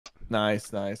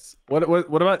Nice, nice. What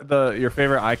about your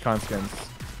favorite icon skins?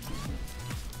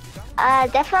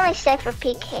 Definitely Cypher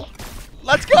PK.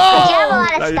 Let's go! You have a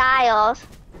lot of styles.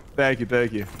 Thank you,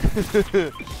 thank you.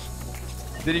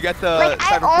 Did you get the Like,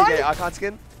 Cypher PK icon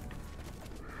skin?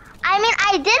 I mean,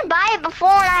 I did buy it before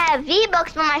when I had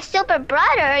V-Bucks, but my super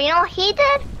brother, you know what he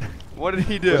did? What did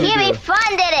he do? He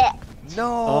refunded it. No.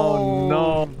 Oh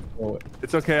no.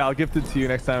 It's okay. I'll gift it to you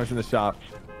next time it's in the shop.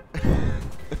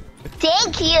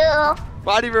 Thank you.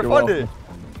 Why did he refund it?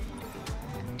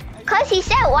 Cause he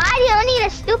said, why do you need a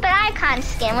stupid icon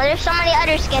skin when there's so many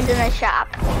other skins in the shop?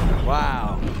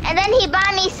 Wow. And then he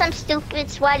bought me some stupid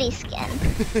sweaty skin.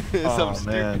 Some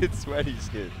stupid sweaty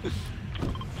skin.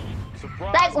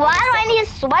 Like, why do I need a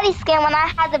sweaty skin when I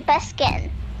have the best skin?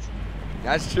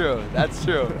 That's true. That's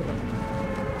true.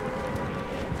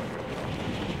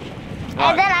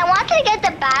 And then I wanted to get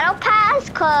the battle pass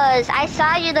because I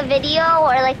saw you the video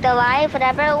or like the live,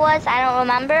 whatever it was, I don't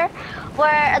remember.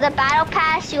 Where the battle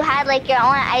pass, you had like your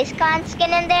own icon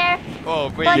skin in there.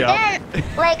 Oh, wait, but then,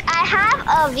 like, I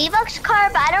have a V-Bucks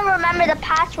card, but I don't remember the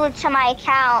password to my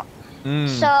account.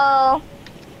 So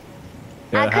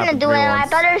I couldn't do it. My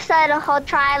brother said he'll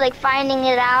try like finding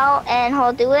it out and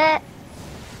he'll do it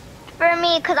for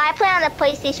me because I play on the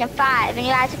PlayStation 5 and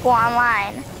you have to go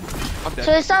online.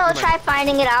 So he said he'll try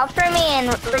finding it out for me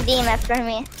and redeem it for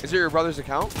me. Is it your brother's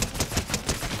account?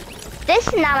 This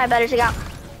is not my brother's account.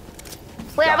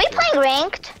 Wait, are we playing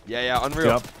ranked? Yeah, Unreal.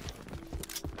 Yep.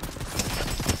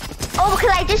 Oh,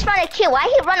 because I just found a kid. Why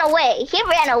he run away? He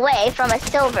ran away from a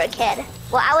silver kid.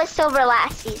 Well, I was silver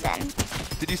last season.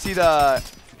 Did you see the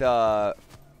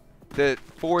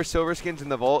 4 silver skins in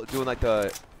the vault doing like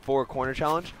the 4 corner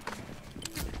challenge?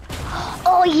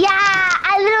 Oh yeah,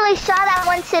 I literally saw that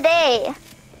one today.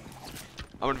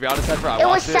 I'm gonna be honest, Cypher, It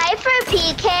was Cypher,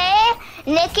 PK,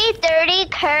 Nikki, 30,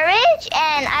 Courage,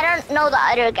 and I don't know the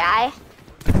other guy.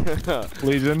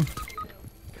 Legion. Oops.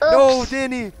 No,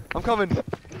 Danny, I'm coming.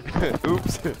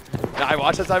 Oops. Nah, I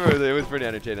watched that Cypher. It was pretty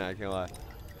entertaining. I can't lie.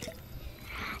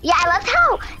 Yeah, I loved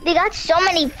how they got so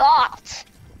many vaults.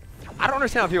 I don't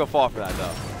understand how people fall for that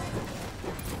though.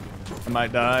 I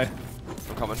might die.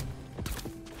 I'm coming.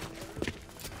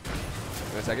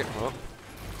 Wait a second. Oh.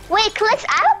 Wait, CLIX,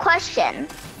 I have a question.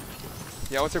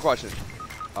 Yeah, what's your question?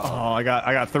 Oh, I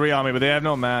got 3 on me, but they have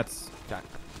no mats. Okay.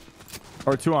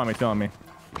 Or 2 on me, 2 on me.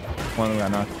 One of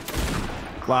them got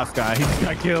knocked. Last guy, he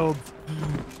got killed.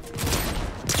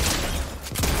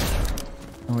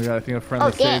 Oh my god, I think a friend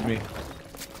that saved me.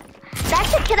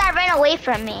 That's the kid that ran away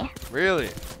from me. Really?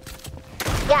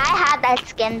 Yeah, I had that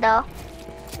skin though.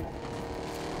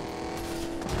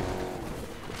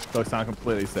 So it's not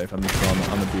completely safe. I'm just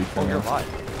on the beach. Oh, you're alive.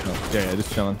 No, yeah,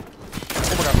 just chilling.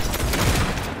 Oh my god.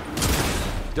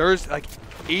 There's like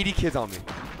 80 kids on me.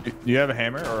 Do you have a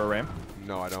hammer or a ramp?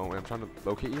 No, I don't. I'm trying to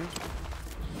locate you.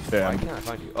 Yeah. Why can't I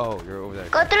find you? Oh, you're over there.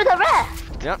 Go through the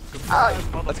rift. Yep. Oh.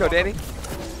 Let's go, Danny.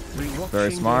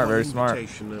 Very smart, very smart.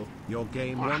 Your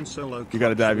game 1 solo. You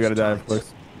gotta dive,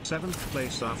 please. 7th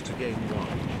place after game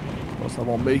 1. Else I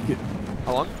won't make it.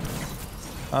 How long?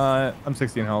 I'm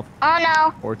 16 health. Oh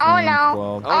no. 14, oh no.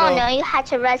 12. Oh no, you had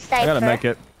to red Cypher. I gotta make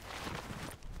it.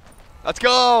 Let's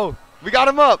go. We got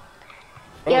him up.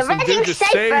 You're some rezzing dude just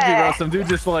Cypher. saved me, bro. Some dude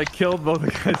just like killed both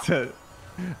the guys.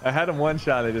 I had him one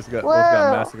shot. They just both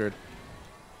got massacred.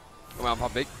 Come on,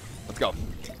 Pop Big. Let's go.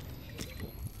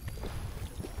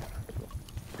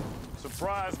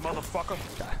 Surprise, motherfucker.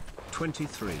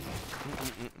 23. I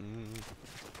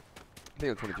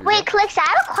think it's 23. Wait, CLIX, I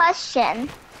have a question.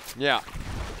 Yeah.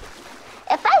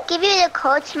 If I give you the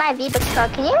code to my V-Bucks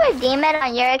card, can you redeem it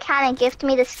on your account and gift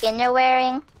me the skin you're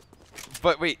wearing?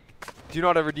 But wait, do you know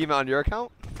how to redeem it on your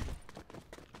account?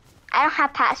 I don't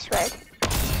have password.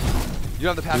 You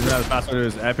don't have the He password? doesn't have the password to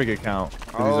his Epic account.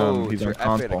 Oh, he's your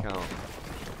on Epic console. account.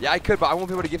 Yeah, I could, but I won't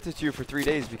be able to gift it to you for 3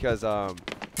 days because oh.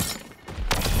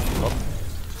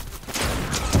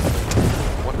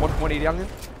 180 on him.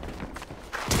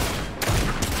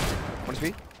 1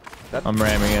 speed. I'm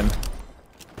ramming in.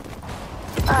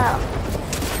 Oh.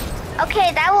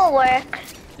 Okay, that will work.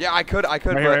 Yeah, I could. Right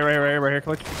here,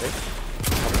 click. Okay.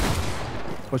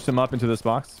 Push them up into this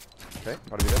box. Okay,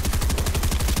 about to be there.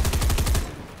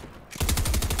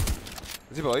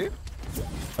 Is he below you?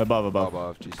 Above. Oh,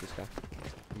 above. Jeez, this guy.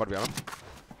 I'm about to be on him.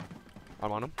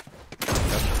 I'm on him.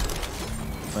 Yep.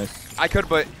 Nice. I could,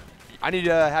 but I need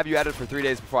to have you added for 3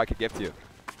 days before I could gift you.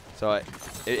 So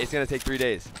it's gonna take 3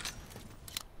 days.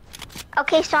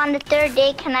 Okay, so on the 3rd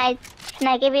day, can I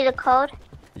give you the code?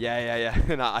 Yeah.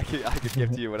 No, I could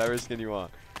gift you whatever skin you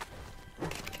want.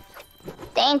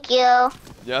 Thank you.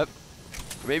 Yep.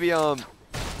 Maybe damn. So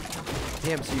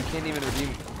you can't even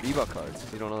redeem V-Buck cards.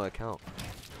 You don't know that count.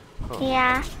 Huh.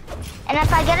 Yeah. And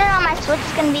if I get it on my Switch,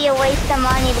 it's gonna be a waste of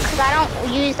money because I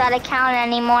don't use that account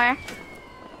anymore.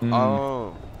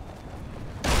 Oh.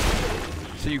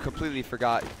 So you completely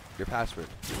forgot your password.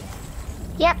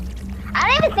 Yep. I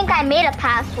don't even think I made a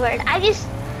password. I just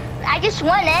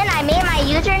went in, I made my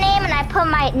username, and I put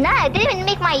my, no, I didn't even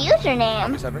make my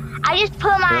username. I just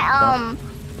put my,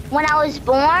 when I was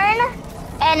born,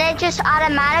 and it just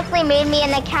automatically made me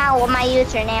an account with my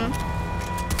username.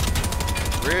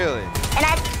 Really? And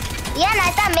I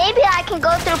thought maybe I can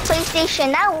go through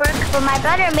PlayStation Network, but my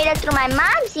brother made it through my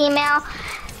mom's email,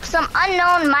 some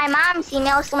unknown, my mom's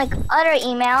email, some like other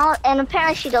email, and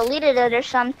apparently she deleted it or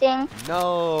something.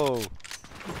 No.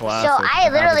 Classic. So I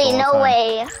literally no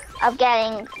way of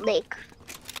getting like.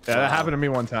 Yeah, that happened to me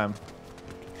one time.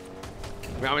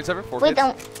 Wait, how many server? 4 Wait, kids?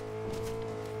 don't.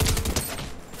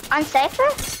 On Cypher?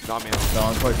 Not me. No,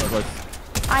 on Clix, on Clix.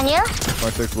 On you?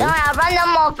 No, I'll run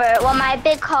them over with my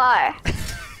big car.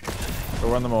 Go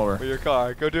run them over. With your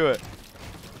car. Go do it.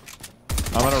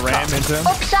 I'm gonna ram into him.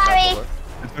 Oops, sorry.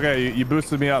 It's okay. You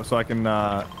boosted me up so I can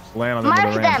land on them.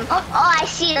 Mark them. Oh, I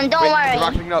see them. Don't worry. They're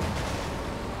rocketing up.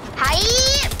 Hi.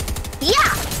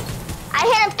 Yeah. I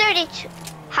hit him 32.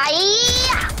 Hi.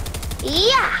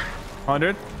 Yeah.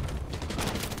 100.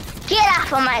 Get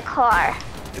off of my car.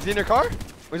 Is he in your car?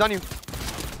 He's on you.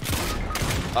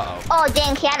 Uh-oh. Oh,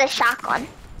 dang. He had a shotgun.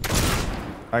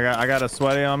 I got a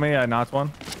sweaty on me. I knocked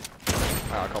one. I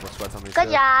got a couple sweats on me. Good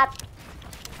job.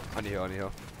 On you, on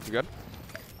you. You good?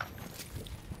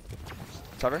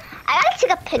 Trevor? I gotta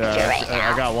take a picture right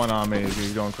now. I got one on me.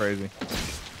 He's going crazy.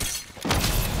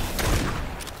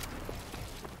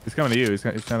 He's coming to you. He's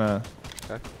gonna.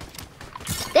 Okay.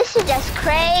 This is just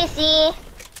crazy.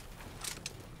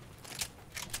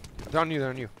 They're on you, they're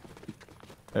on you.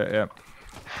 Yeah.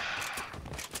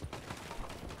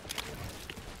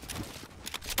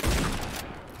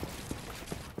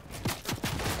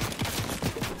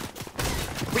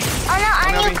 Oh no,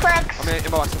 on you, CLIX. I'm in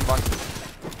inbox, inbox.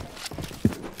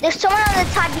 There's someone on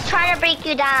the top. He's trying to break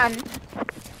you down.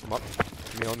 I'm up.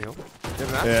 Me heal. You have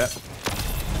a map? Yeah.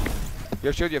 You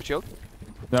have shield? You have shield?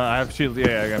 No, I have shield.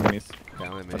 Yeah, I got minis.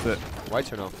 Yeah, I'm in minis. That's it.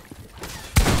 Whites or no?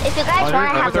 If you guys want,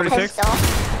 I have a 36? pistol.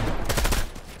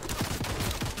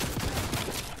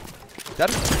 Dead?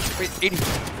 Wait, 80.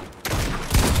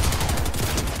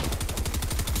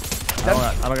 I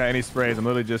don't got any sprays. I'm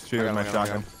literally just shooting with my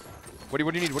shotgun. What do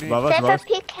you need? What do you Love need? us, Set love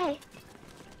for us. PK.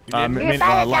 You need? You're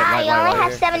about to die. You only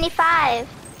have 75.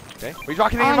 Okay. He's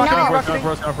rocking in, Oh, he's rocking no. in, he's rocking in.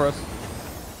 Come for us.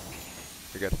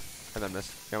 You're good. And then miss.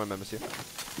 Yeah, I'm gonna miss you. You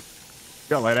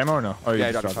got light ammo or no? Oh, Yeah,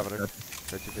 I just got dropped 500. it.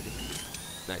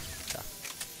 250. Nice. Yeah.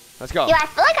 Let's go. Yo, I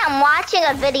feel like I'm watching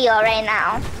a video right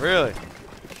now. Really?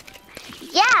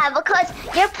 Yeah, because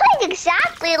you're playing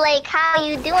exactly like how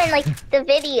you doing like the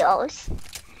videos.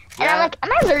 And I'm like,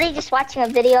 am I really just watching a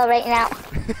video right now?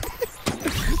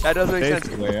 That does make sense.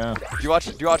 Basically, yeah. Do you watch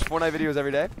Fortnite videos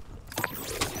every day?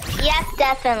 Yes,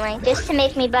 definitely. Just to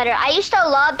make me better. I used to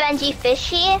love Benji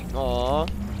Fishy, Aww.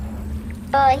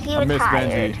 but he I miss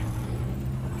retired. Benji.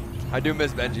 I do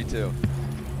miss Benji too.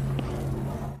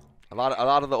 A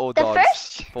lot of the old The dogs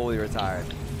first? fully retired.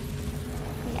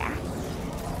 Yeah.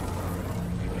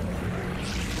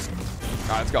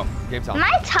 Alright, let's go. Game time.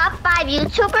 My top 5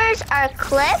 YouTubers are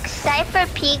CLIX, Cypher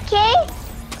PK,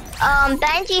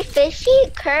 Benji Fishy,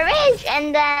 Courage,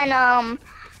 and then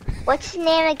what's his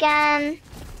name again?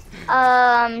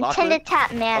 Tim the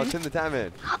Tap Man. Oh, Tim the Tap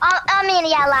Man. I mean,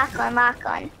 yeah, lock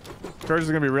on. Courage is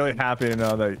gonna be really happy to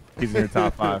know that he's in your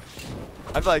top 5.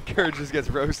 I feel like Courage just gets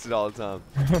roasted all the time.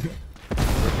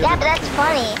 Yeah, but that's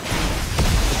funny.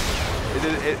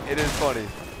 It is funny.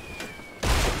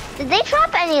 Did they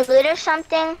drop any loot or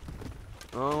something?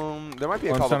 There might be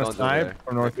a One's couple trying to guns over snipe there.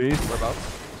 from northeast.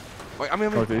 Whereabouts? Wait, I'm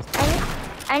Northeast.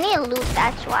 I need loot,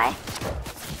 that's why.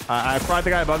 I fried the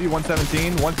guy above you,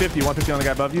 117, 150 on the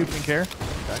guy above you. Didn't care.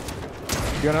 Okay.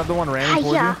 You got another one ramming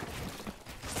towards Yeah. you.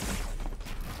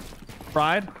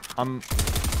 Fried. I'll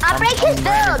break his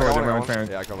ramming towards builds. him, ramming towards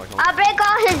him. Yeah, come on. I'll break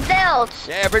all his builds.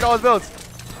 Yeah, break all his builds.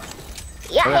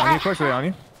 Yeah. Are they on you, Coach? Are they on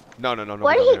you? No.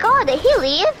 Where did he go? Did he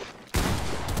leave?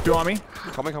 2 on me.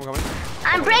 Coming.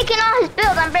 I'm breaking all his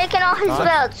builds.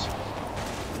 builds.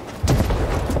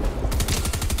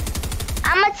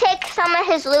 I'm gonna take some of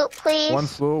his loot, please. One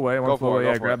flew away. Go for it,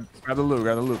 Yeah, go for grab the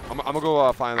loot. I'm gonna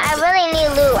go find I that. really need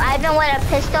loot. I've been with a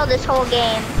pistol this whole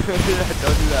game. Don't do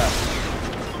that.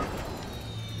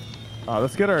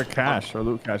 Let's get our cash, our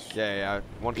loot cash. Yeah.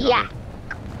 One coming. Yeah.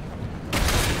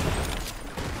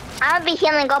 I'm gonna be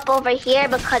healing up over here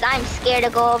because I'm scared to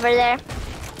go over there.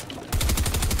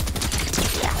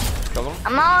 Yeah. Kill him.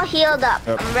 I'm all healed up.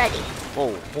 Yep. I'm ready.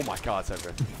 Oh my God,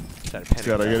 Cypher.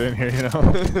 Gotta get in here, you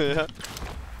know. Yeah.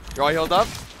 You're all healed up?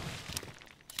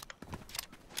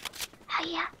 Oh,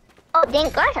 yeah. Oh, dang,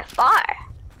 guys are far.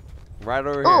 Right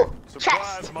over Ooh, here.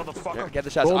 chest. Yeah, get the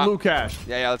chest. Gold loot cache.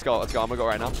 Yeah, let's go. Let's go. I'm gonna go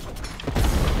right now.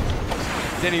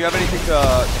 Danny, you have anything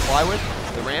to fly with?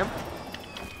 The ram?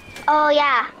 Oh,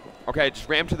 yeah. Okay, just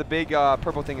ram to the big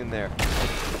purple thing in there.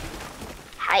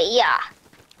 Hiya.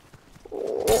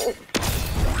 I'm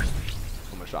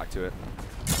gonna shock to it.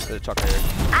 There's a truck right here.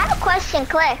 I have a question,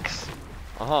 CLIX.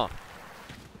 Uh-huh.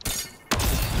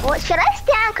 What, should I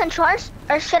stay on controls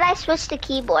or should I switch to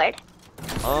keyboard?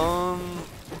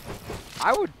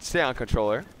 I would stay on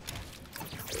controller.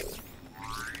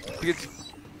 Because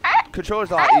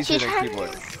controller's a lot easier than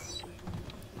keyboard.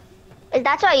 Is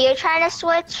that why you're trying to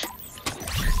switch?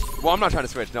 Well, I'm not trying to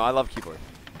switch. No, I love keyboard.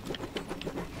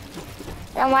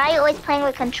 Then why are you always playing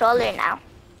with controller now?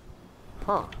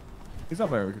 Huh. He's not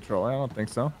playing with controller. I don't think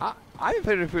so. I've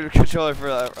been playing with controller for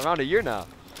around a year now.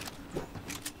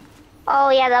 Oh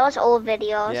yeah, that was old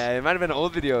videos. Yeah, it might have been an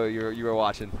old video you were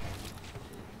watching.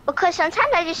 Because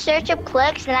sometimes I just search up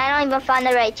CLIX and I don't even find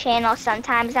the right channel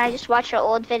sometimes. And I just watch your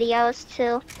old videos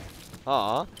too.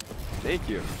 Aw, thank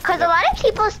you. Because a lot of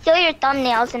people steal your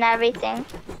thumbnails and everything.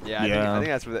 Yeah, I think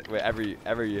that's with every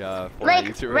like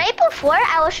YouTuber. right before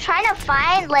I was trying to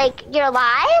find like your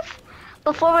live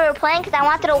before we were playing because I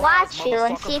wanted to watch you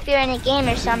and see if you're in a game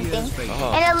or something. And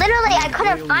it literally I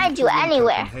couldn't find you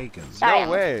anywhere. Sorry,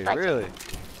 No way, really?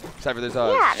 Cypher, there's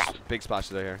big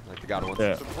splashes right here, like the God ones.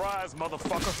 Yeah. Surprise,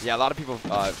 motherfucker. Yeah, a lot of people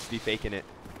be faking it.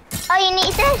 Oh, you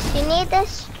need this? You need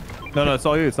this? No, it's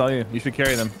all you. It's all you. You should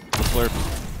carry them. The slurp.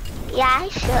 Yeah, I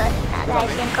should. Now that I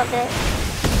think of it.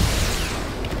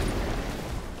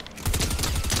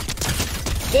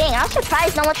 Dang, I'm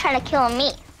surprised no one's trying to kill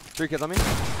me. 3 kids on me.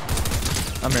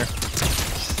 I'm here.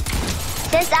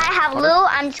 Since I have loot,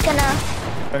 I'm just gonna...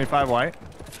 75 white.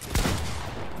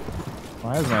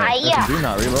 Why is my Hiya. SMG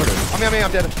not reloaded?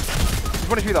 I'm dead. He's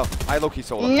 23 though. I low-key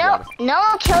sold him, to be No, honest. no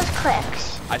one kills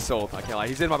CLIX. I sold, I can't lie.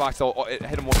 He's in my box, so it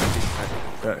hit him 150.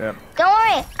 Yeah. Don't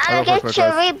worry, I'm gonna get you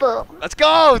a reboot. Let's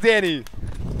go, Danny!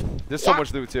 There's so Yeah.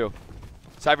 much loot too.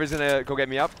 Cypher's gonna go get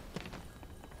me up.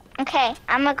 Okay,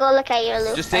 I'm gonna go look at your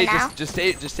loot Just for stay, now. just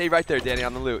stay right there, Danny,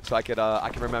 on the loot, so I can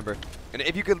remember. And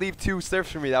if you could leave 2 slurps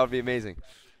for me, that would be amazing.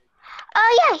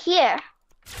 Oh yeah, here.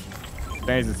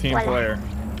 Danny's a team Voila. player.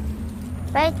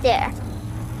 Right there.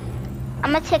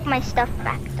 I'm gonna take my stuff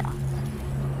back though.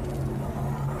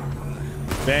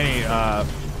 Danny,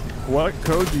 what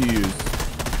code do you use?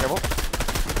 Careful.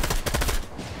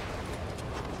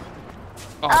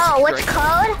 Oh, which great.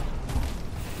 code?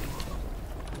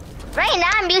 Right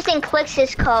now I'm using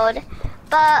CLIX's code,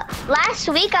 but last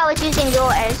week I was using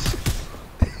yours.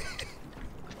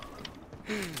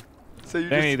 So you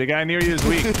Danny, the guy near you is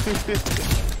weak.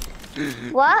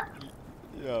 What?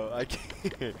 Yo, I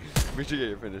can't. Make sure you get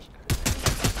your finish.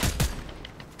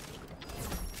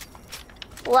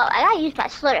 Well, I gotta use my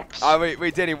slurps. Oh,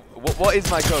 wait, Danny, what is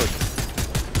my code?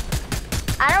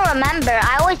 I don't remember.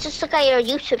 I always just look at your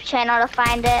YouTube channel to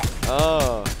find it.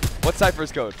 Oh, what's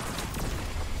Cypher's code?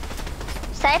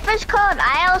 Cypher's code,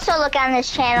 I also look on his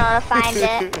channel to find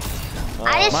it.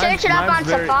 I just search it up on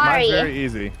Safari. Mine's very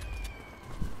easy.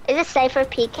 Is it Cypher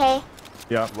PK?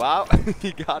 Yep. Wow,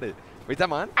 he got it. Wait, that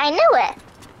mine? I knew it.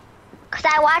 Because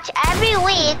I watch every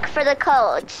week for the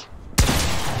codes.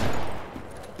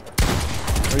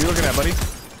 What are you looking at, buddy?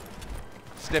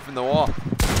 Sniffing the wall.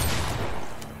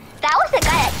 That was the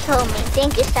guy that killed me.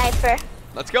 Thank you, Cypher.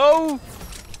 Let's go!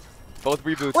 Both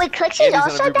reboots. Wait, CLIX is Andy's on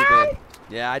a also reboot down? ban.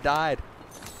 Yeah, I died.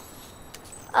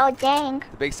 Oh, dang.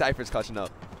 The big Cypher's clutching up.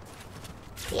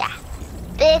 Yeah.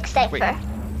 Big Cypher. Wait.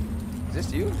 Is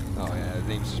this you? Oh, yeah, his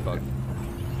name's just bugged.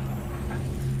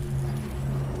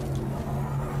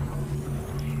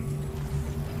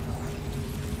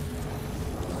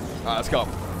 Alright, let's go.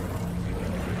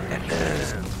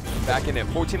 Back in it.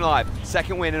 14 alive.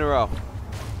 2nd win in a row.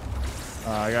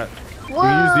 I got. Whoa.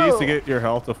 You use these to get your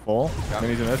health to full. Okay. I'm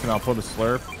using this, and I'll put a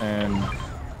slurp and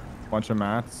a bunch of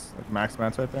mats, like max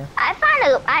mats right there.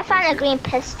 I found a green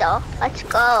pistol. Let's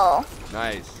go.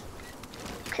 Nice.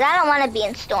 Because I don't want to be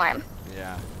in Storm.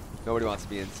 Yeah. Nobody wants to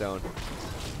be in zone.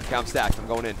 Okay, I'm stacked. I'm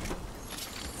going in.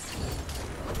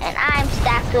 And I'm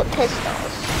stacked with pistols.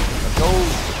 Let's go.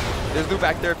 There's loot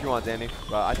back there if you want, Danny.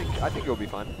 But I think it'll be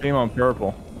fun. Team on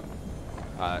purple.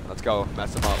 Alright, let's go.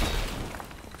 Mess them up.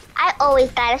 I always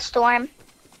die to Storm.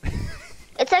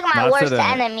 It's like my Not worst today.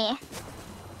 enemy.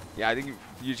 Yeah, I think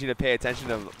you just need to pay attention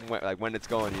to when it's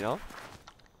going, you know?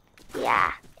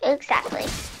 Yeah, exactly.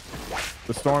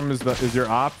 The storm is your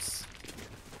ops.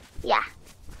 Yeah.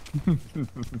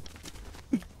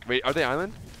 Wait, are they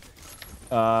island?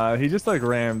 He just like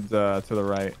rammed to the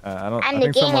right. I don't. I'm I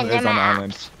think someone negating is the on map.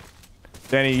 island.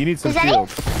 Danny, you need some Does any- shield.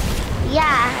 Yeah,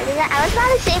 I was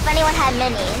about to say if anyone had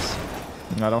minis.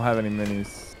 I don't have any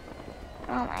minis.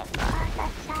 Oh my god,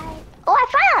 that's sad. Oh, I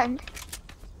found!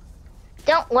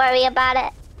 Don't worry about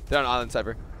it. They're on island,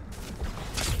 Cyber. I'm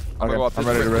Okay, gonna go up. I'm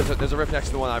ready to rip. There's a rift next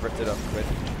to the one I ripped it up with.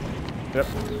 Yep.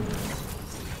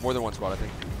 More than one squad, I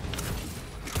think.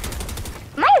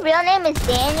 My real name is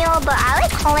Daniel, but I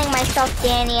like calling myself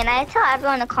Danny, and I tell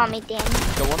everyone to call me Danny.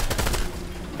 Kill one.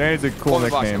 Danny's a cool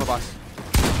Box, nickname. box.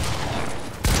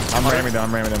 I'm ramming them.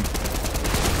 I'm ramming them.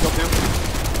 Kill two.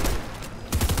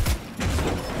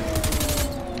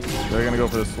 They're gonna go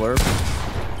for the slurp.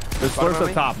 The slurp's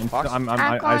up top.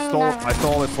 I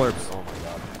stole the slurps. Oh my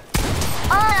god.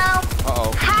 Oh no!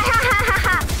 Uh-oh. Ha ha ha ha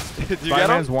ha! Did you get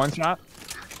Spider-Man's him? one shot.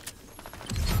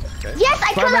 Okay. Yes,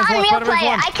 I killed the Unreal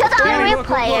player! I killed the Danny, Unreal look,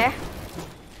 player! Look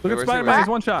Where's at he? Spider-Man. He's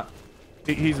one shot.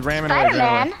 He's ramming away.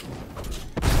 Spider-Man?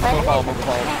 Follow him.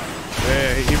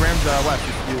 Yeah, he rammed west.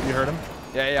 You heard him?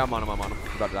 Yeah, I'm on him. I'm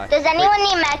about to die. Does anyone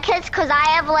need med kits? Cause I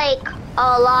have like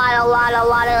a lot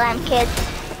of them kits.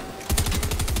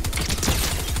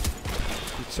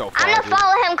 He's so far, I'm gonna dude.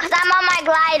 follow him cause I'm on my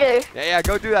glider. Yeah,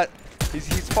 go do that. He's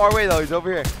far away though. He's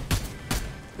over here.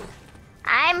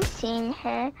 I'm seeing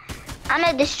her. I'm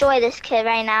gonna destroy this kid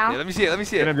right now. Yeah, let me see it.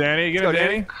 Get him, Danny. Get him,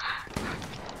 Danny.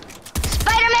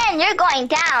 Spider-Man, you're going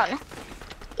down.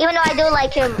 Even though I do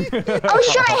like him. Oh,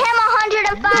 should I him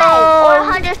 105 or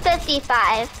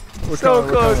 155? We're So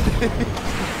coming, close. we're coming.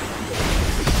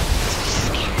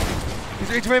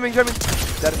 He's ramming. Got it.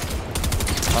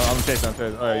 I'm chasing.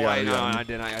 Oh, yeah, I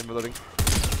didn't. I'm reloading.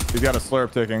 He's got a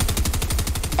slurp ticking.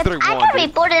 If I 31, get dude.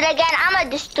 reported again, I'm gonna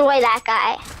destroy that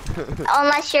guy.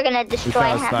 Unless you're gonna He's destroy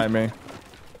trying to him. snipe me.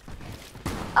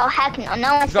 Oh heck no,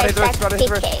 no one He's got says his wrist, that's got his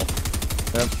PK.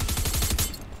 Yep.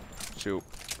 Shoot.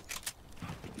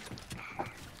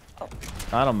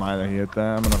 I don't mind that he hit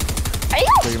that. I'm gonna. Are you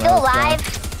guys Take him still out of alive?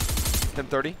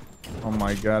 10:30. Oh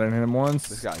my god, I hit him once.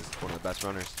 This guy's one of the best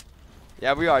runners.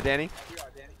 Yeah, we are, Danny.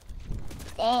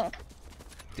 Dang.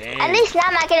 Dang. At least now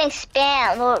I'm not getting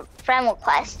spam or friend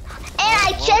requests. And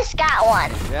I just got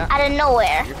one. Yeah. Out of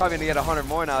nowhere. You're probably gonna get 100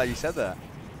 more now that you said that.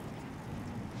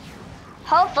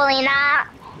 Hopefully not.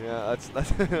 Yeah,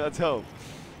 let's hope.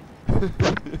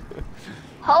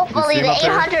 Hopefully You the see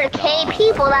him up 800K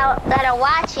people that are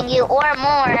watching you or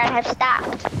more have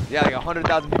stopped. Yeah, like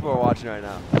 100,000 people are watching right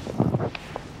now.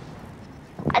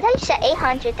 I thought you said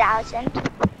 800,000.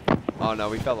 Oh no,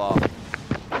 we fell off.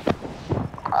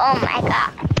 Oh my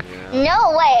god. Yeah.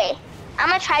 No way. I'm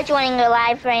gonna try joining your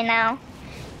live right now.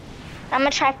 I'm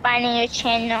gonna try finding your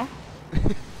channel.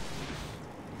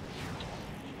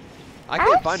 I I can't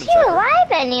don't find see him. you Cypher. live Oh,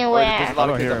 there's anywhere. a I lot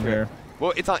of don't kids hear up him here. here.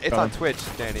 Well, it's on Oh. Twitch,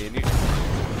 Danny. And you...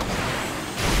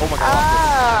 Oh my god.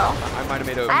 Oh. I might have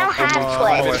made a. I don't have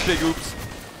I made a Twitch. big oops.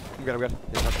 I'm good. Yeah,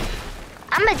 that's good.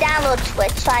 I'm gonna download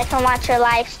Twitch so I can watch your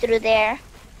lives through there.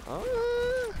 All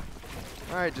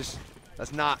right, just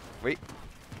that's not. Wait.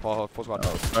 Full squad.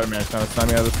 Oh, Spider-Man's trying to snipe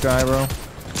me out of the sky, bro.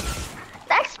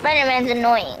 That Spider-Man's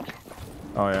annoying.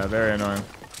 Oh yeah, very annoying.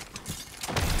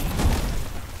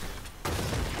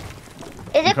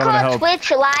 Is it coming to called help.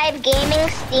 Twitch Live Gaming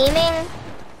Steaming?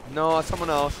 No, it's someone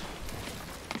else.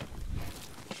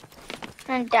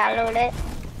 And download it.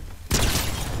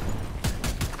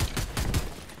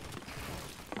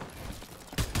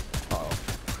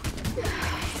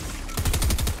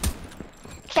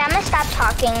 Okay, I'm gonna stop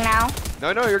talking now.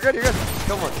 No, you're good. You're good.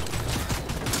 Kill one.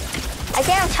 I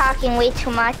think I'm talking way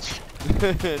too much.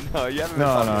 No, you haven't.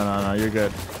 No, you're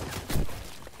good.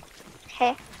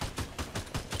 Okay.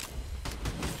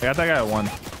 I got that guy at 1.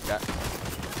 Yeah.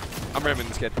 I'm ramming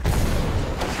this kid.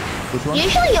 Which one?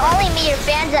 Usually you only meet your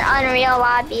fans in Unreal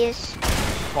lobbies.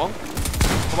 Pong.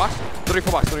 Full box.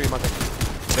 Full box. 30 months.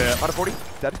 Yeah. 140.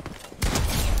 Dead.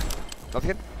 Another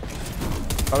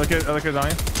kid. Other kid's on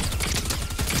you.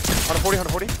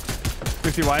 140.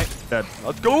 60 white. Dead.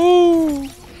 Let's go.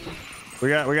 We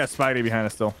got Spidey behind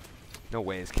us still. No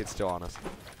way. This kid's still on us.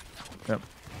 Yep.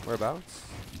 Whereabouts?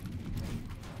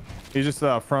 He's just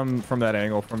from that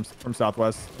angle from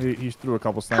southwest. He threw a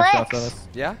couple snapshots at us.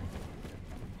 Yeah.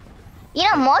 You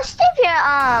know, most of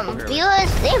your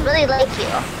viewers, they really like you.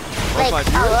 Like my a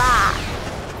viewers? lot.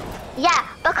 Yeah,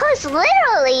 because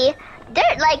literally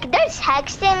they're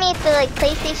texting me through like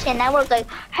PlayStation Network like,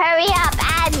 hurry up,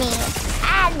 add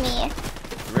me.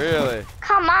 Really?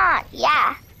 Come on,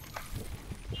 yeah.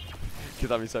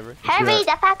 Kids on me, Cyber. Hurry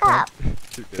the fuck up.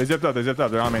 They zipped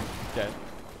up. They're on me. Okay.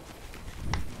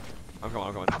 I'm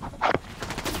coming.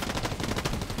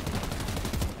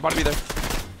 About to be there.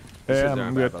 Yeah, There,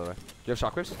 I'm good. by the way. Do you have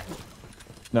shockwaves?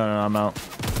 No, I'm out.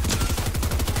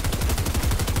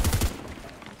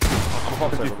 I'm a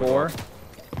 54.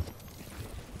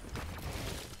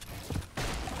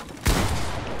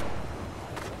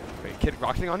 Wait, kid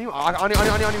rocketing on you? On you.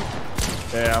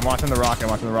 Yeah, I'm watching the rocket.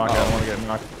 I don't want to get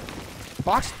knocked.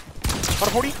 Box. About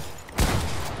a 40.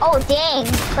 Oh dang,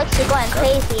 CLIX are going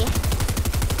crazy.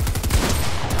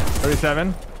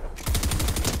 37.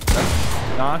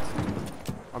 Not.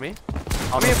 On me?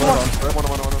 On me, the one.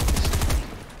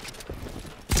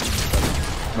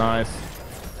 Nice.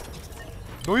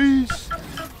 Nice.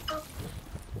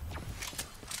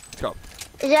 Let's go.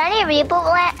 Is there any reboot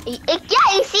land?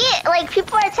 Yeah, you see it? Like,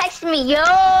 people are texting me, yo!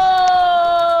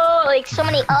 Like, so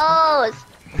many O's.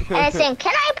 And it's saying,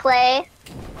 can I play?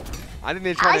 I think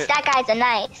they At try least that guy's a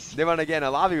nice. They want to get in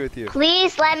a lobby with you.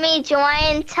 Please let me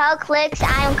join. Tell CLIX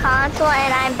I'm console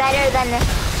and I'm better than...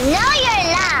 No, you're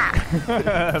not!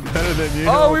 Better than you.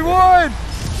 Oh, we won!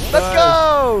 Let's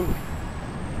go!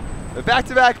 The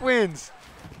back-to-back wins.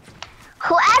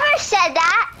 Whoever said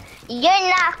that, you're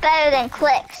not better than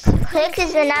CLIX. CLIX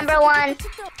is the #1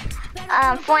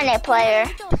 Fortnite player.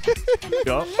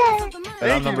 Go.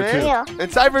 Thank you, number man. 2.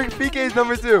 And 𝐒𝐕 is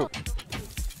number 2.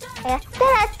 Yeah.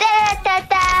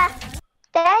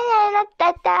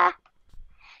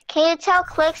 Can you tell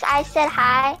CLIX I said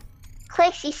hi?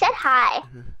 CLIX, he said hi.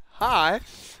 Hi.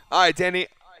 All right, Danny.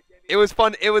 It was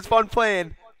fun. It was fun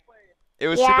playing. It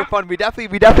was super fun. We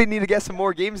definitely need to get some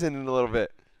more games in a little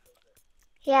bit.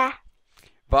 Yeah.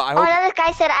 But I hope. Oh, another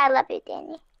guy said I love you,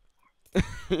 Danny.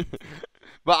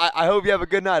 But I hope you have a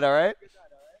good night. All right.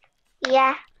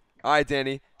 Yeah. All right,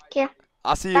 Danny. Yeah.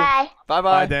 I'll see you. Bye. Bye.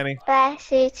 Bye, Danny. Bye.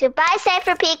 See you too. Bye,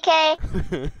 Cypher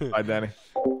PK. Bye, Danny.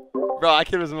 Bro, that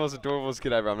kid was the most adorable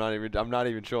kid ever. I'm not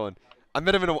even trolling. I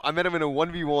met him in a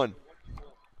 1v1.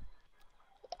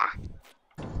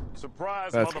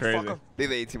 Surprise, That's motherfucker. crazy. They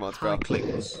have 18 months, bro. Hi,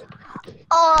 CLIX.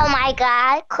 Oh my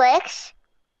God, CLIX.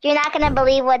 You're not gonna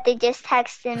believe what they just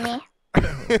texted me.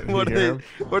 What do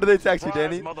they text you,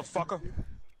 Danny? Motherfucker.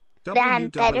 That I'm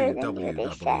better than you,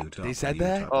 they said. They said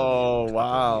that? Oh,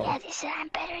 wow. Yeah, they said I'm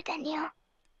better than you.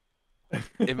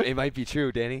 It might be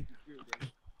true, Danny.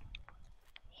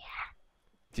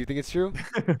 Do you think it's true?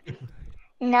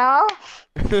 No.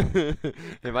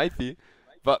 It might be.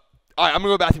 But, alright, I'm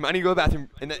gonna go to the bathroom. I need to go to the bathroom.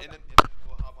 And then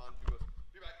we'll hop on.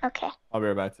 Okay. I'll be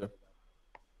right back, too.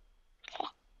 Okay.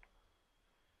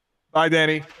 Bye,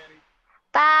 Danny.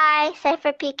 Bye,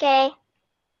 Cypher PK.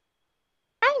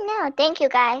 I know. Thank you,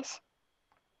 guys.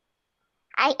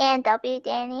 I am W,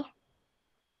 Danny.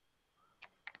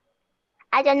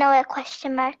 I don't know what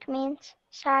question mark means.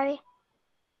 Sorry.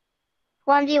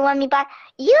 1v1 me bot.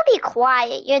 You be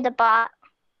quiet. You're the bot.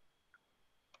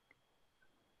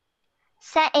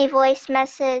 Sent a voice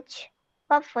message.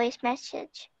 What voice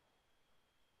message?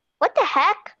 What the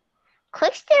heck?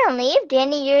 CLIX didn't leave.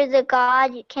 Danny, you're the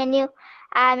god. Can you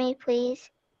add me, please?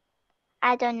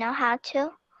 I don't know how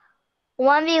to.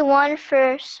 1v1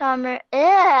 for summer.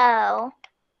 Ew.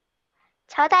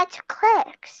 Tell that to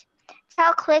CLIX.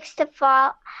 Tell CLIX to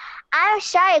fall. I'm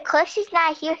sorry, CLIX is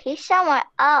not here. He's somewhere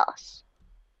else.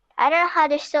 I don't know how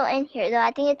they're still in here, though.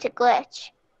 I think it's a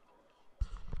glitch.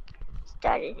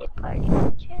 Started a party.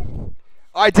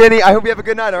 Alright, Danny, I hope you have a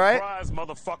good night, alright? Surprise,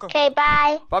 motherfucker. Okay,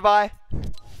 bye. Bye-bye. Oh,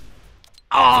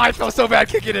 I felt so bad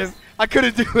kicking him. I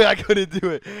couldn't do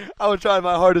it. I was trying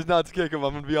my hardest not to kick him,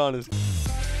 I'm gonna be honest.